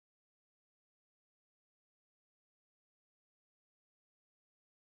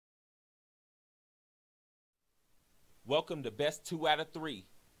Welcome to Best 2 out of 3,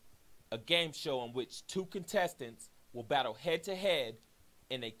 a game show in which two contestants will battle head-to-head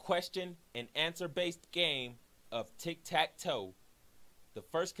in a question-and-answer-based game of tic-tac-toe. The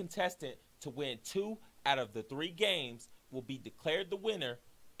first contestant to win 2 out of the 3 games will be declared the winner,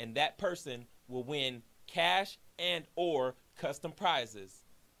 and that person will win cash and/or custom prizes.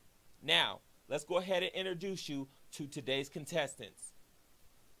 Now, let's go ahead and introduce you to today's contestants.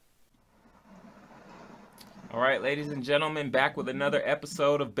 All right, ladies and gentlemen, back with another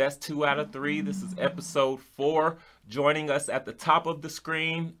episode of Best 2 out of 3. This is episode 4. Joining us at the top of the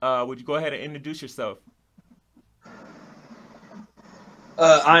screen, would you go ahead and introduce yourself?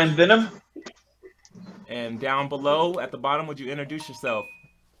 I'm Venom. And down below at the bottom, would you introduce yourself?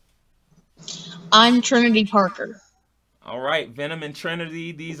 I'm Trinity Parker. All right, Venom and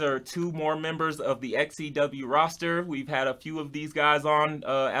Trinity, these are 2 more members of the XEW roster. We've had a few of these guys on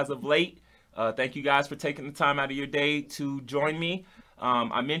as of late. Thank you guys for taking the time out of your day to join me.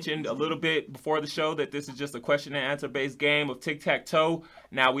 I mentioned a little bit before the show that this is just a question and answer based game of tic-tac-toe.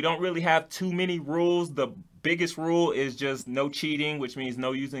 Now, we don't really have too many rules. The biggest rule is just no cheating, which means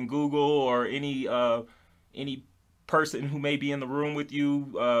no using Google or any person who may be in the room with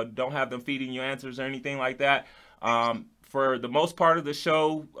you. Don't have them feeding you answers or anything like that. For the most part of the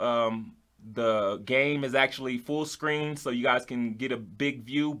show, the game is actually full screen, so you guys can get a big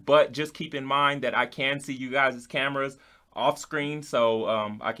view, but just keep in mind that I can see you guys' cameras off screen, so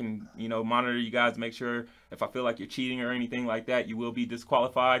I can, monitor you guys, make sure if I feel like you're cheating or anything like that, you will be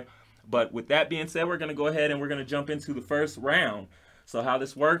disqualified. But with that being said, we're going to go ahead and we're going to jump into the first round. So how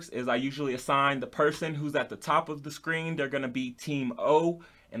this works is I usually assign the person who's at the top of the screen, they're going to be Team O,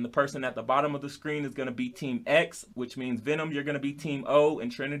 and the person at the bottom of the screen is going to be Team X, which means Venom, you're going to be Team O,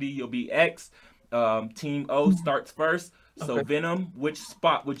 and Trinity, you'll be X. Team O starts first. So okay. Venom, which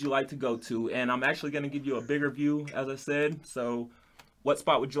spot would you like to go to? And I'm actually going to give you a bigger view, as I said. So what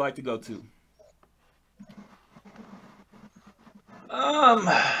spot would you like to go to?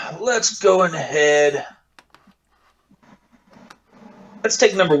 Let's go ahead. Let's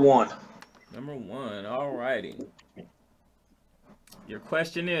take number 1. Number 1, all righty. Your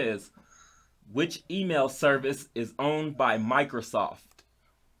question is, which email service is owned by Microsoft?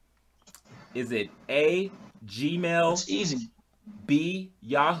 Is it A, Gmail, That's easy. B,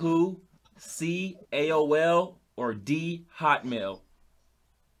 Yahoo, C, AOL, or D, Hotmail?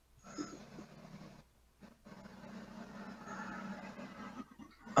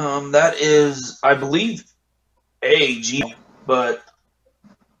 That is, I believe, A, Gmail, but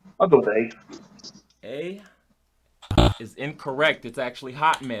I'll go with A. A is incorrect. It's actually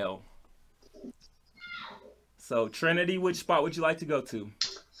Hotmail. So, Trinity, which spot would you like to go to?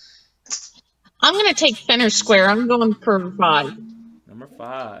 I'm going to take center square. I'm going for 5. Number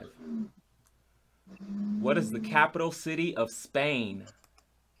 5. What is the capital city of Spain?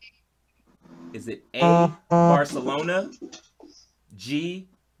 Is it A, Barcelona, G,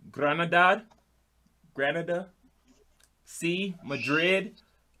 Granada, C, Madrid,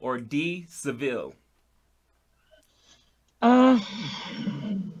 or D, Seville?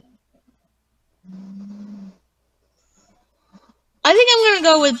 I think I'm going to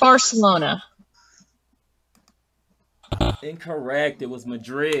go with Barcelona. Incorrect. It was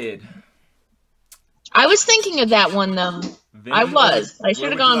Madrid. I was thinking of that one, though. Venom, I should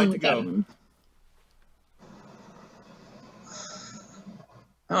have gone with that go? one.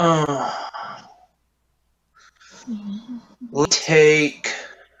 We'll take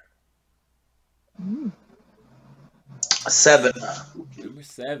 7. Number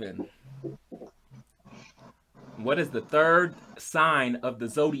 7. What is the third sign of the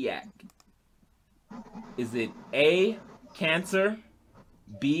zodiac? Is it A, Cancer,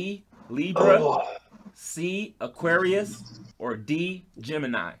 B, Libra, C, Aquarius, or D,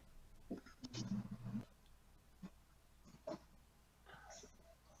 Gemini?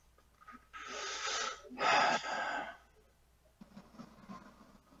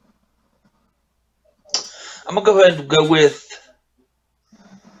 I'm going to go ahead and go with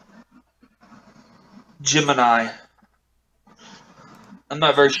Gemini. I'm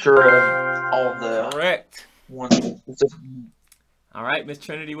not very sure of all the Correct. ones. All right, Miss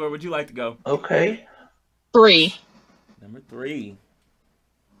Trinity, where would you like to go? Okay. 3. Number 3.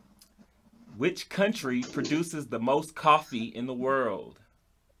 Which country produces the most coffee in the world?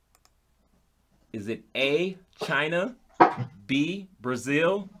 Is it A, China, B,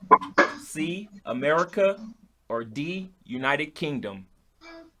 Brazil, C, America, or D, United Kingdom?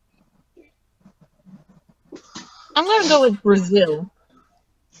 I'm going to go with Brazil.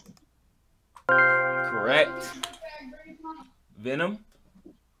 Correct. Venom?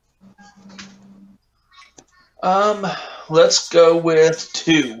 Let's go with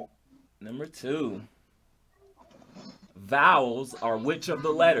 2. Number 2. Vowels are which of the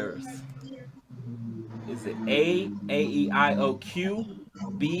letters? Is it A, A-E-I-O-Q,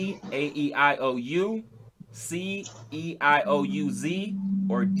 B, A-E-I-O-U, C, E-I-O-U-Z,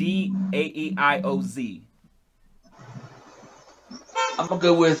 or D, A-E-I-O-Z? I'm gonna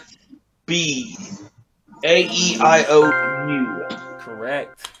go with B. A-E-I-O-U.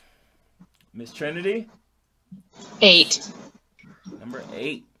 Correct. Miss Trinity? 8. Number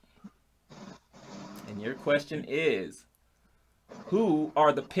 8. And your question is, who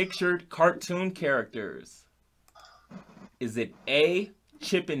are the pictured cartoon characters? Is it A,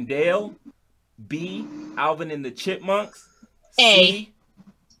 Chip and Dale, B, Alvin and the Chipmunks, A. C,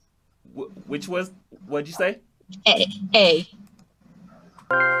 which was, what'd you say? A.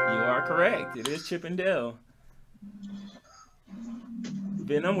 You are correct. It is Chip and Dale.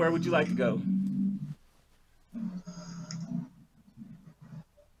 Venom, where would you like to go?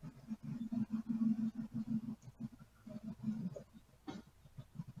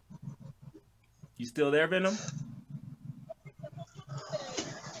 You still there, Venom?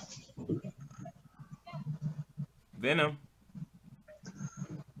 Venom?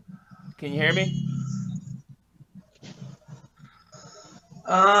 Can you hear me?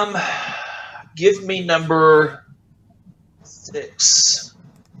 Give me number 6.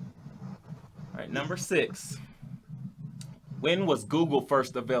 All right, number 6. When was Google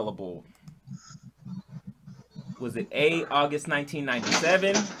first available? Was it A, August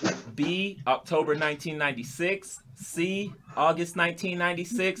 1997, B, October 1996, C, August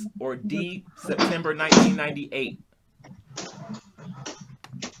 1996, or D, September 1998?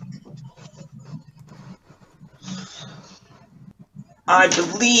 I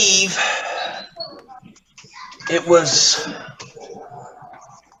believe it was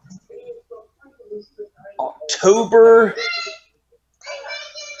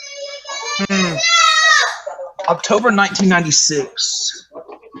October 1996.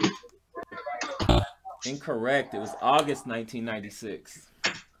 Incorrect. It was August 1996.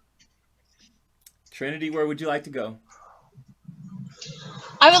 Trinity, where would you like to go?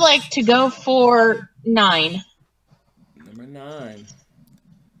 I would like to go for 9. Number 9.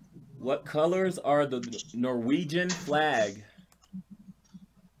 What colors are the Norwegian flag?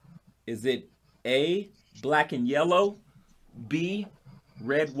 Is it A, black and yellow, B,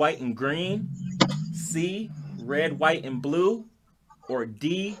 red, white, and green, C, red, white, and blue, or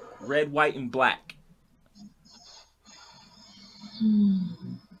D, red, white, and black?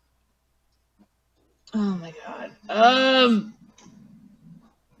 Oh my god.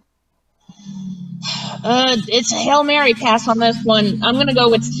 It's a Hail Mary pass on this one. I'm gonna go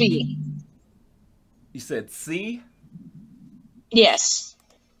with C. You said C? Yes.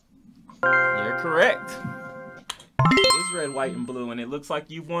 You're correct. It is red, white, and blue, and it looks like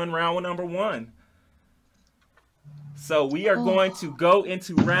you've won round number 1. So we are going to go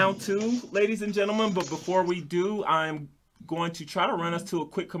into round 2, ladies and gentlemen, but before we do, I'm going to try to run us to a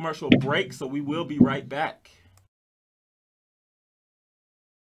quick commercial break, so we will be right back.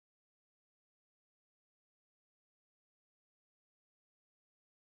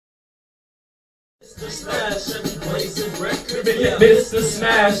 Mr. Smash, every blazing record. Mr.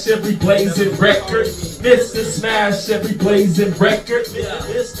 Smash, every blazing record. Mr. Smash, every blazing record.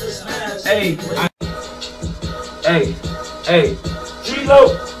 Mr. Smash. Hey,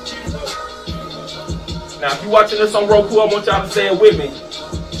 G-Lo. Now, if you're watching this on Roku, I want y'all to say it with me.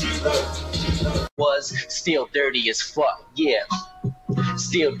 Was still dirty as fuck, yeah.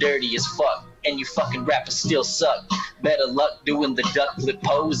 Still dirty as fuck. And you fucking rappers still suck. Better luck doing the duck lip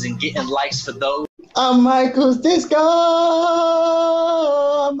pose and getting likes for those. I'm Michael's Disco,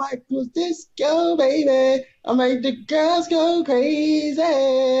 baby. I make the girls go crazy.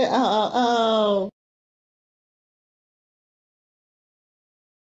 Oh.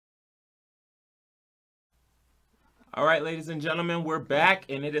 All right, ladies and gentlemen, we're back,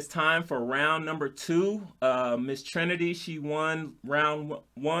 and it is time for round number 2. Miss Trinity, she won round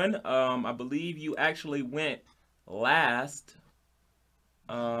 1. I believe you actually went last.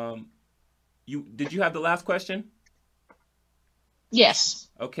 Did you have the last question? Yes.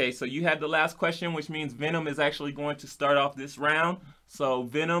 Okay, so you had the last question, which means Venom is actually going to start off this round. So,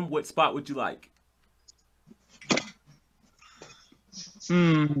 Venom, what spot would you like?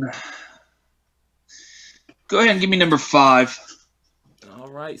 Go ahead and give me number 5. All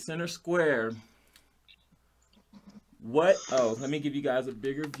right, center square. Let me give you guys a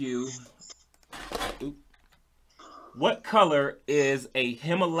bigger view. Oop. What color is a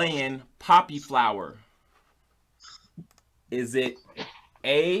Himalayan poppy flower? Is it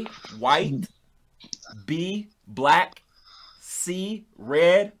A, white, B, black, C,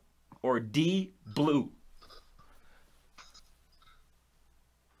 red, or D, blue?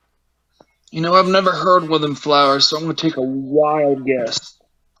 You know, I've never heard one of them flowers, so I'm going to take a wild guess.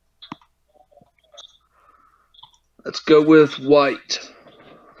 Let's go with white.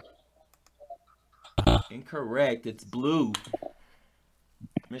 Incorrect. It's blue.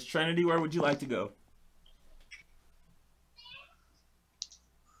 Miss Trinity, where would you like to go?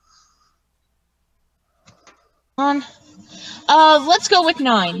 Let's go with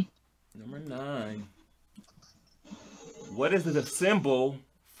 9. Number 9. What is the symbol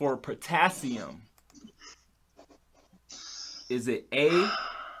for potassium? Is it A,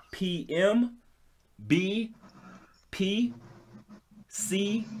 PM, B, P,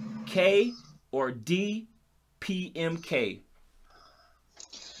 C, K, or D, PMK?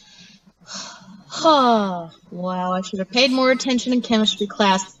 Wow, I should have paid more attention in chemistry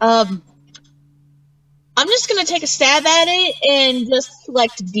class. I'm just gonna take a stab at it and just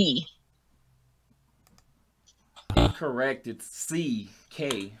select D. Incorrect. It's C,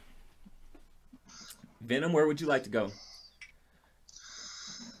 K. Venom, where would you like to go?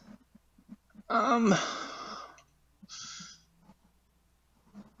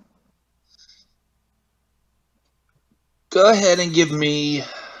 Go ahead and give me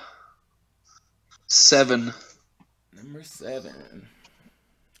 7. Number 7.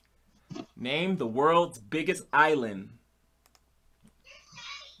 Name the world's biggest island.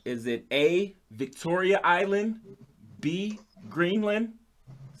 Is it A, Victoria Island, B, Greenland,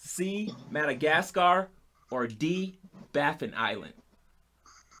 C, Madagascar, or D, Baffin Island?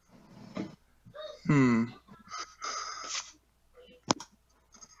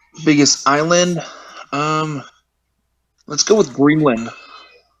 Biggest island? Let's go with Greenland.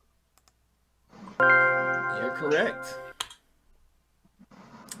 You're correct.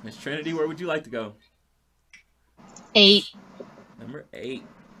 Miss Trinity, where would you like to go? 8. Number 8.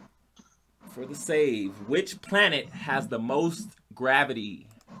 For the save, which planet has the most gravity?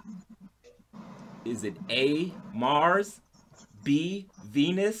 Is it A, Mars, B,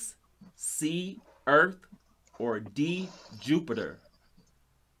 Venus, C, Earth, or D, Jupiter?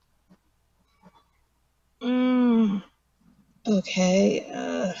 Okay.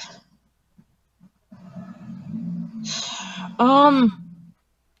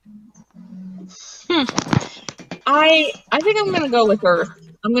 I think I'm gonna go with Earth.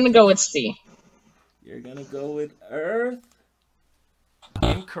 I'm gonna go with C. You're gonna go with Earth?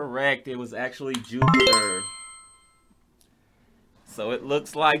 Incorrect. It was actually Jupiter. So it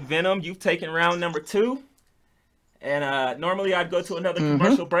looks like, Venom, you've taken round number 2. And normally I'd go to another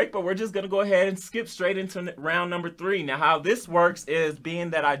commercial break, but we're just going to go ahead and skip straight into round number 3. Now, how this works is, being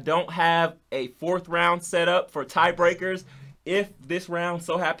that I don't have a 4th round set up for tiebreakers, if this round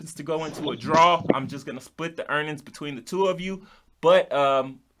so happens to go into a draw, I'm just going to split the earnings between the two of you. But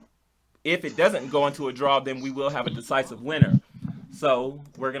if it doesn't go into a draw, then we will have a decisive winner. So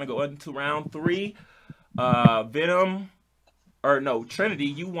we're going to go into round 3. Trinity,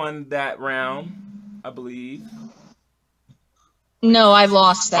 you won that round, I believe. No, I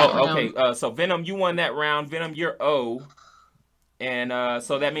lost that round. Okay. So Venom, you won that round. Venom, you're O. And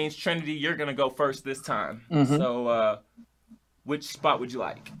so that means, Trinity, you're going to go first this time. So which spot would you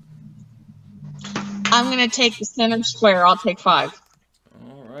like? I'm going to take the center square. I'll take 5.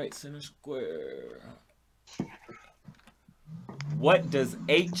 All right, center square. What does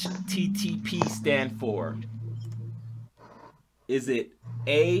HTTP stand for? Is it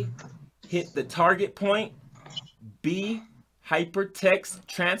A, hit the target point, B, hypertext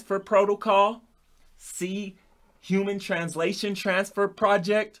transfer protocol, C, human translation transfer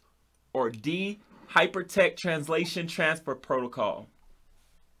project, or D, hypertext translation transfer protocol?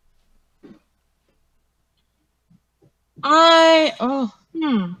 I think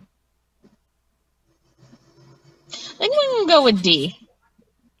I'm going to go with D.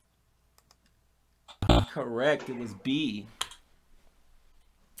 Correct. It was B.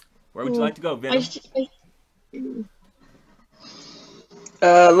 Where would you like to go, Venom?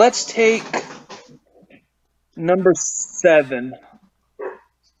 Let's take number 7.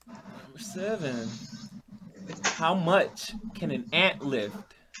 Number 7. How much can an ant lift?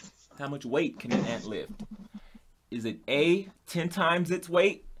 How much weight can an ant lift? Is it A, 10 times its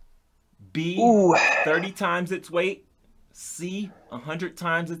weight, B, 30 times its weight, C, 100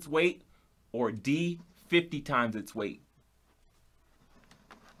 times its weight, or D, 50 times its weight?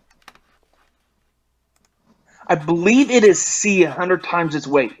 I believe it is C, 100 times its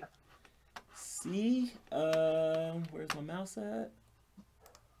weight. C, where's my mouse at?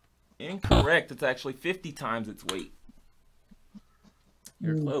 Incorrect. It's actually 50 times its weight.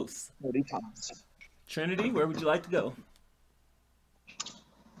 You're close. 30 times. Trinity, where would you like to go?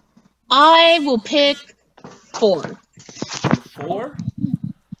 I will pick 4. 4?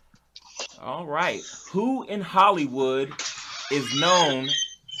 All right. Who in Hollywood is known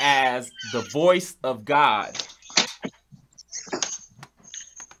as the voice of God?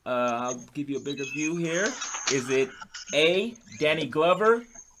 I'll give you a bigger view here. Is it A, Danny Glover,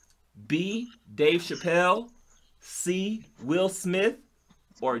 B, Dave Chappelle, C, Will Smith,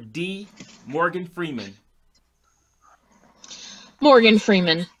 or D, Morgan Freeman? Morgan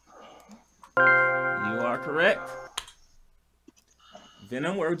Freeman. You are correct.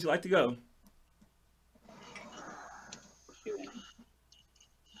 Venom, where would you like to go?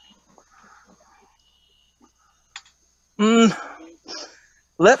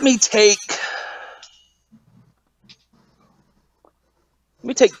 Let me take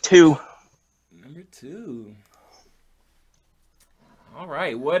 2. Number 2. All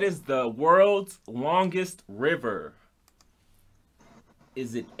right. What is the world's longest river?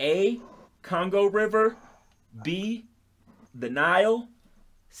 Is it A, Congo River, B, the Nile,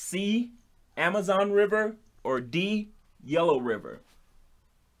 C, Amazon River, or D, Yellow River?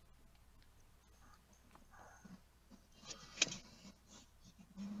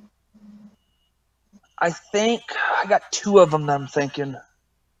 I think I got 2 of them that I'm thinking.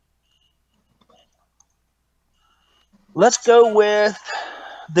 Let's go with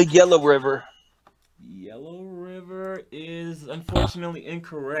the Yellow River. Yellow River is unfortunately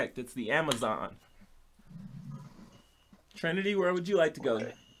incorrect. It's the Amazon. Trinity, where would you like to go?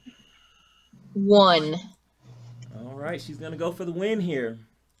 1. All right, she's going to go for the win here.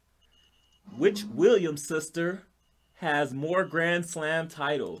 Which Williams sister has more Grand Slam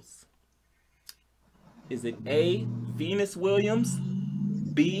titles? Is it A, Venus Williams,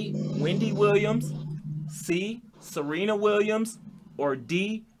 B, Wendy Williams, C, Serena Williams, or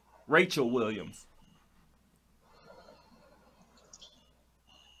D, Rachel Williams?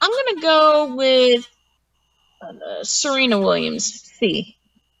 I'm going to go with Serena Williams. C.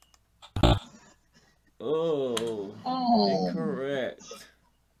 Oh, incorrect.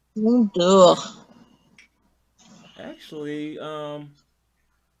 Ugh. Actually,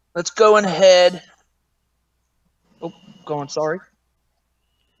 Let's go ahead. Oh, going, sorry.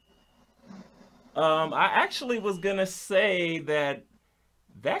 I actually was gonna say that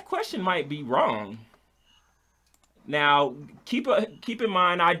question might be wrong. Now, keep in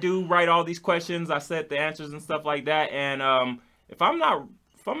mind, I do write all these questions. I set the answers and stuff like that. And if I'm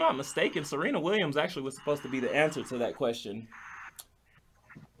not mistaken, Serena Williams actually was supposed to be the answer to that question.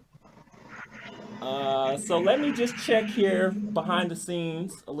 So let me just check here behind the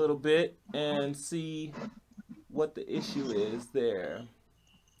scenes a little bit and see what the issue is there.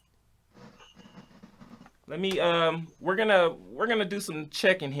 Let me we're gonna do some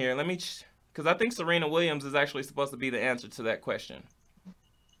checking here. Let me because I think Serena Williams is actually supposed to be the answer to that question.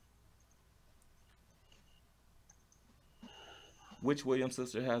 Which Williams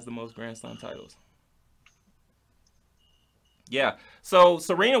sister has the most Grand Slam titles? Yeah, so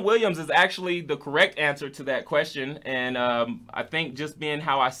Serena Williams is actually the correct answer to that question, and I think just being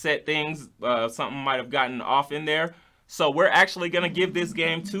how I set things, something might have gotten off in there. So we're actually going to give this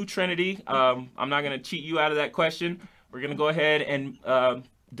game to Trinity. I'm not going to cheat you out of that question. We're going to go ahead and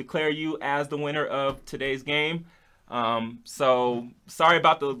declare you as the winner of today's game. So sorry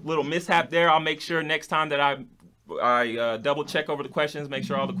about the little mishap there. I'll make sure next time that I double check over the questions, make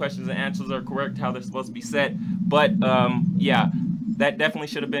sure all the questions and answers are correct, how they're supposed to be set. But yeah, that definitely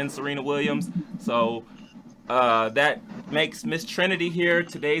should have been Serena Williams. So that makes Miss Trinity here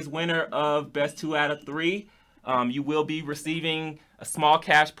today's winner of Best 2 out of 3. You will be receiving a small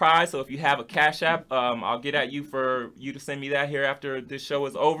cash prize. So if you have a Cash App, I'll get at you for you to send me that here after this show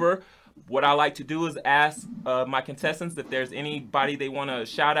is over. What I like to do is ask my contestants if there's anybody they want to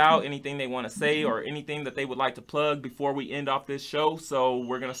shout out, anything they want to say, or anything that they would like to plug before we end off this show. So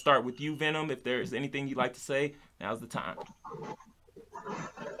we're going to start with you, Venom. If there's anything you'd like to say, now's the time.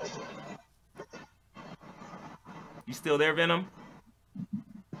 You still there, Venom?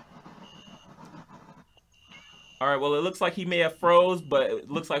 All right, well, it looks like he may have froze, but it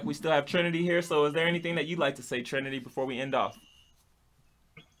looks like we still have Trinity here. So is there anything that you'd like to say, Trinity, before we end off?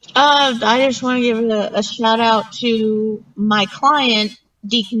 I just want to give a shout out to my client,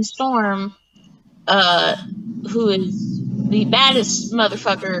 Deacon Storm, who is the baddest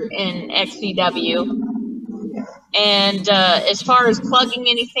motherfucker in XCW. And as far as plugging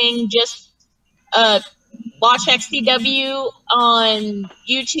anything, just watch XCW on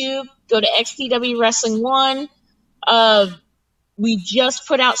YouTube. Go to XCW Wrestling 1. We just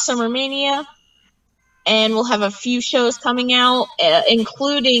put out Summer Mania. and we'll have a few shows coming out,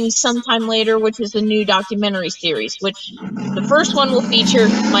 including sometime later, which is a new documentary series, which the first one will feature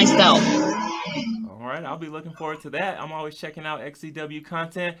myself. All right, I'll be looking forward to that. I'm always checking out XCW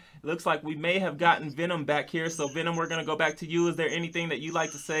content. It looks like we may have gotten Venom back here. So Venom, we're going to go back to you. Is there anything that you'd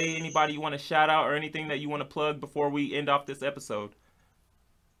like to say? Anybody you want to shout out or anything that you want to plug before we end off this episode?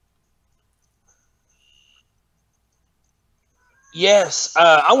 Yes,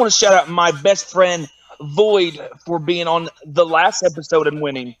 I want to shout out my best friend Void for being on the last episode and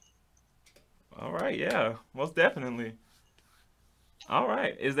winning. All right, yeah, most definitely. All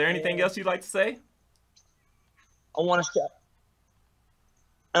right, is there anything else you'd like to say? I want to shout,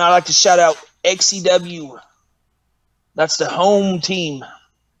 and I'd like to shout out XCW. That's the home team.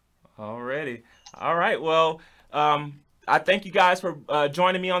 Alrighty. All right. Well, I thank you guys for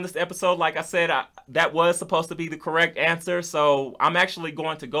joining me on this episode. Like I said, that was supposed to be the correct answer. So I'm actually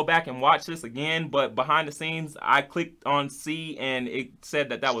going to go back and watch this again. But behind the scenes, I clicked on C and it said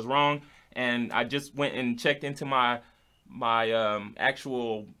that that was wrong. And I just went and checked into my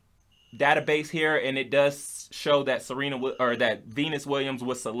actual database here, and it does show that that Venus Williams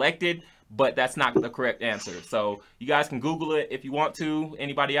was selected, but that's not the correct answer. So you guys can Google it if you want to,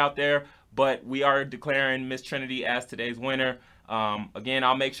 anybody out there, but we are declaring Miss Trinity as today's winner. Again,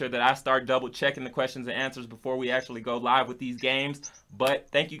 I'll make sure that I start double checking the questions and answers before we actually go live with these games. But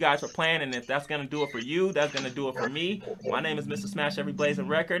thank you guys for playing, and if that's going to do it for you, that's going to do it for me. My name is Mr. Smash Every Blazing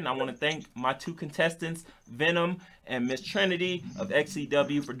Record, and I want to thank my two contestants, Venom and Miss Trinity of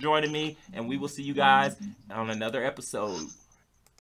XCW, for joining me, and we will see you guys on another episode.